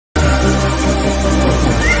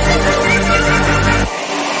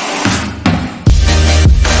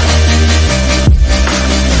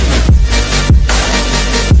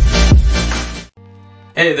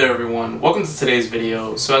welcome to today's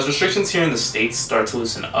video. So as restrictions here in the States start to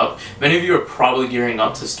loosen up, many of you are probably gearing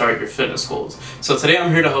up to start your fitness goals. So today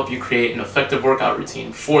I'm here to help you create an effective workout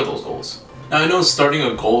routine for those goals. Now I know starting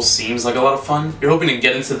a goal seems like a lot of fun. You're hoping to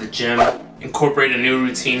get into the gym, incorporate a new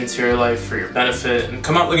routine into your life for your benefit, and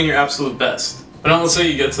come out looking your absolute best. But now let's say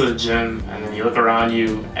you get to the gym and then you look around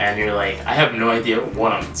you and you're like, I have no idea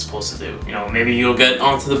what I'm supposed to do. You know, maybe you'll get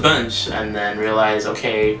onto the bench and then realize,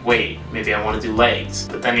 okay, wait, maybe I want to do legs.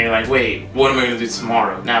 But then you're like, wait, what am I going to do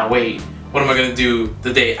tomorrow? Now wait, what am I going to do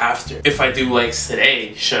the day after? If I do legs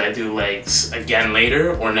today, should I do legs again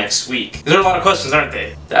later or next week? These are a lot of questions, aren't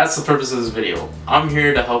they? That's the purpose of this video. I'm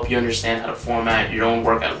here to help you understand how to format your own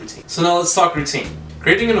workout routine. So now let's talk routine.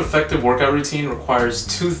 Creating an effective workout routine requires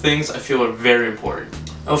two things I feel are very important.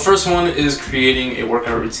 Now, the first one is creating a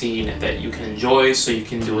workout routine that you can enjoy so you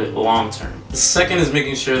can do it long term. The second is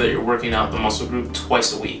making sure that you're working out the muscle group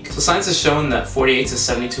twice a week. So science has shown that 48 to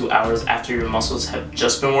 72 hours after your muscles have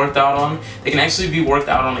just been worked out on, they can actually be worked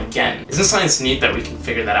out on again. Isn't science neat that we can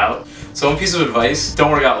figure that out? So one piece of advice,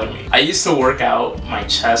 don't work out like me. I used to work out my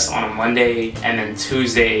chest on a Monday, and then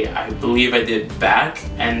Tuesday I believe I did back,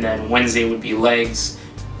 and then Wednesday would be legs.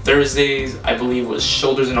 Thursdays I believe was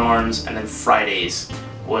shoulders and arms, and then Fridays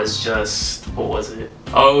was just, what was it?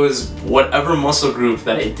 Oh, it was whatever muscle group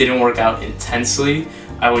that I didn't work out intensely,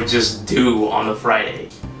 I would just do on the Friday.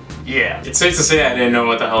 Yeah, it's safe to say I didn't know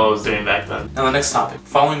what the hell I was doing back then. Now the next topic,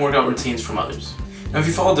 following workout routines from others. Now if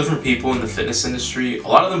you follow different people in the fitness industry, a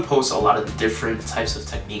lot of them post a lot of different types of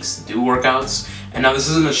techniques to do workouts. And now this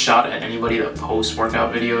isn't a shot at anybody that posts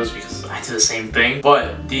workout videos because I do the same thing,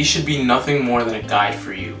 but these should be nothing more than a guide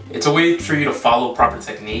for you. It's a way for you to follow proper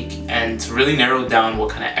technique and to really narrow down what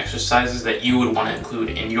kind of exercises that you would want to include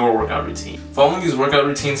in your workout routine. Following these workout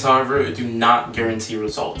routines, however, do not guarantee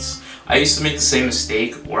results. I used to make the same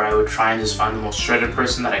mistake where I would try and just find the most shredded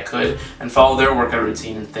person that I could and follow their workout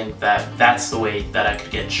routine and think that that's the way that I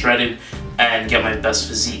could get shredded and get my best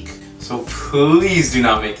physique. So please do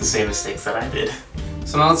not make the same mistakes that I did.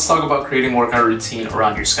 So now let's talk about creating a workout routine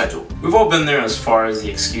around your schedule. We've all been there as far as the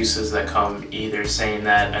excuses that come, either saying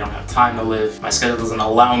that I don't have time to lift, my schedule doesn't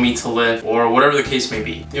allow me to lift, or whatever the case may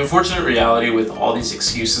be. The unfortunate reality with all these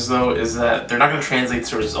excuses though is that they're not going to translate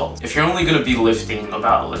to results. If you're only going to be lifting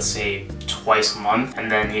about, let's say, twice a month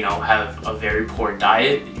and then, you know, have a very poor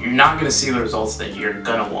diet, you're not going to see the results that you're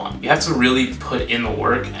going to want. You have to really put in the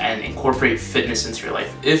work and incorporate fitness into your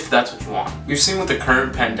life if that's what you want. We've seen with the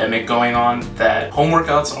current pandemic going on that home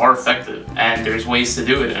workouts are effective and there's ways to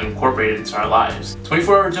do it and incorporate it into our lives.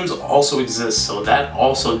 24-hour gyms also exist, so that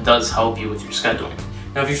also does help you with your scheduling.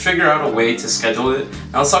 Now if you figure out a way to schedule it,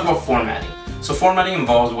 now let's talk about formatting. So formatting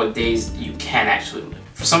involves what days you can actually lift.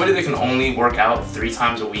 For somebody that can only work out 3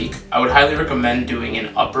 times a week, I would highly recommend doing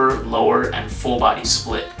an upper, lower, and full body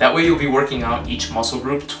split. That way you'll be working out each muscle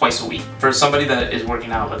group twice a week. For somebody that is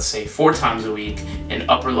working out, let's say 4 times a week, an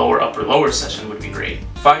upper, lower session would be great.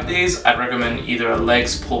 5 days, I'd recommend either a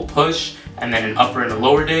legs pull push, and then an upper and a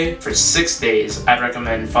lower day. For 6 days, I'd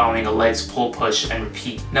recommend following a legs pull push and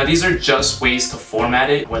repeat. Now these are just ways to format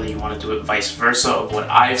it, whether you want to do it vice versa of what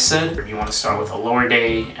I've said, or you want to start with a lower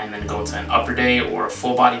day and then go to an upper day or a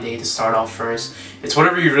full body day to start off first. It's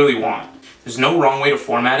whatever you really want. There's no wrong way to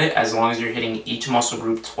format it as long as you're hitting each muscle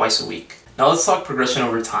group twice a week. Now let's talk progression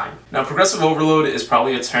over time. Now progressive overload is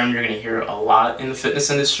probably a term you're going to hear a lot in the fitness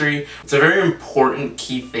industry. It's a very important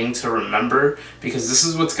key thing to remember because this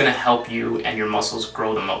is what's going to help you and your muscles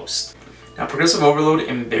grow the most. Now progressive overload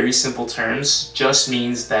in very simple terms just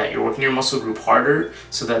means that you're working your muscle group harder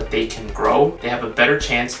so that they can grow, they have a better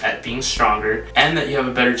chance at being stronger, and that you have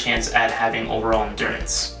a better chance at having overall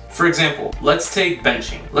endurance. For example, let's take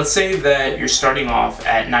benching. Let's say that you're starting off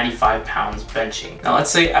at 95 pounds benching. Now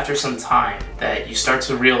let's say after some time that you start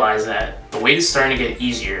to realize that the weight is starting to get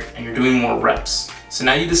easier and you're doing more reps. So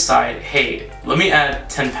now you decide, hey, let me add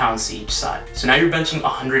 10 pounds to each side. So now you're benching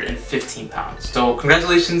 115 pounds. So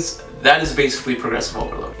congratulations, that is basically progressive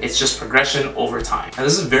overload. It's just progression over time. Now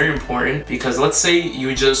this is very important because let's say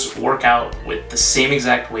you just work out with the same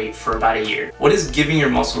exact weight for about a year. What is giving your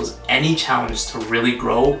muscles any challenge to really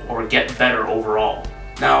grow or get better overall?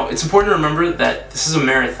 Now, it's important to remember that this is a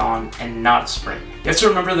marathon and not a sprint. You have to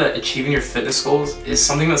remember that achieving your fitness goals is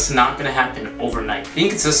something that's not going to happen overnight. Being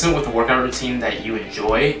consistent with a workout routine that you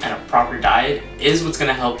enjoy and a proper diet is what's going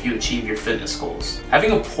to help you achieve your fitness goals.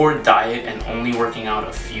 Having a poor diet and only working out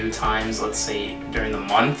a few times, let's say during the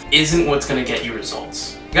month, isn't what's going to get you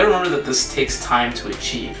results. You got to remember that this takes time to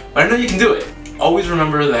achieve, but I know you can do it. Always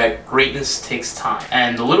remember that greatness takes time,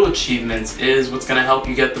 and the little achievements is what's going to help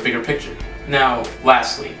you get the bigger picture. Now,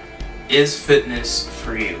 lastly, is fitness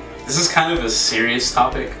for you? This is kind of a serious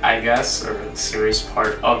topic, I guess, or a serious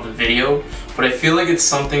part of the video, but I feel like it's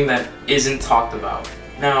something that isn't talked about.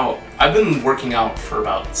 Now, I've been working out for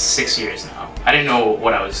about 6 years now. I didn't know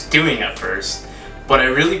what I was doing at first, but I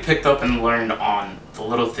really picked up and learned on the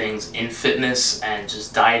little things in fitness and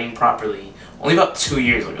just dieting properly only about 2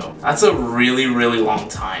 years ago. That's a really long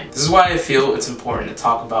time. This is why I feel it's important to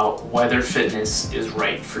talk about whether fitness is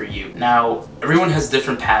right for you. Now, everyone has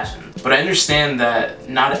different passions, but I understand that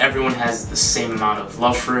not everyone has the same amount of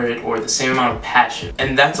love for it or the same amount of passion,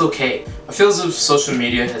 and that's okay. I feel as if social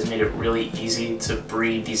media has made it really easy to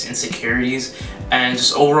breed these insecurities and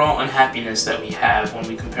just overall unhappiness that we have when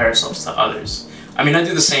we compare ourselves to others. I mean, I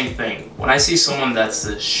do the same thing. When I see someone that's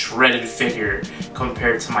a shredded figure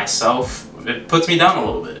compared to myself, it puts me down a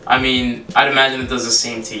little bit. I mean, I'd imagine it does the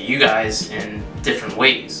same to you guys in different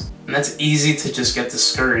ways. And that's easy to just get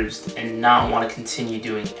discouraged and not want to continue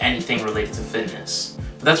doing anything related to fitness.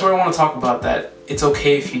 But that's where I want to talk about that it's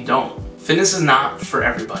okay if you don't. Fitness is not for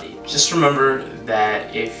everybody. Just remember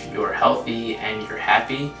that if you're healthy and you're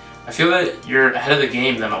happy, I feel that you're ahead of the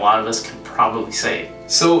game than a lot of us can probably say.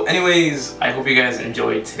 So anyways, I hope you guys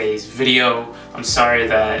enjoyed today's video. I'm sorry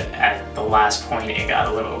that at the last point it got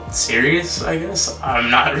a little serious, I guess.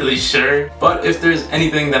 I'm not really sure. But if there's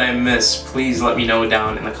anything that I missed, please let me know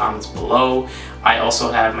down in the comments below. I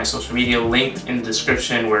also have my social media linked in the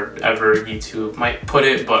description wherever YouTube might put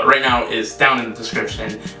it, but right now it's down in the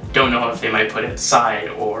description. Don't know if they might put it aside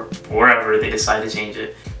or wherever they decide to change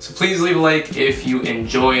it. So please leave a like if you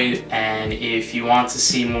enjoyed, and if you want to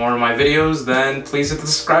see more of my videos, then please hit the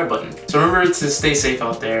subscribe button. So remember to stay safe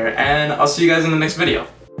out there, and I'll see you guys in the next video.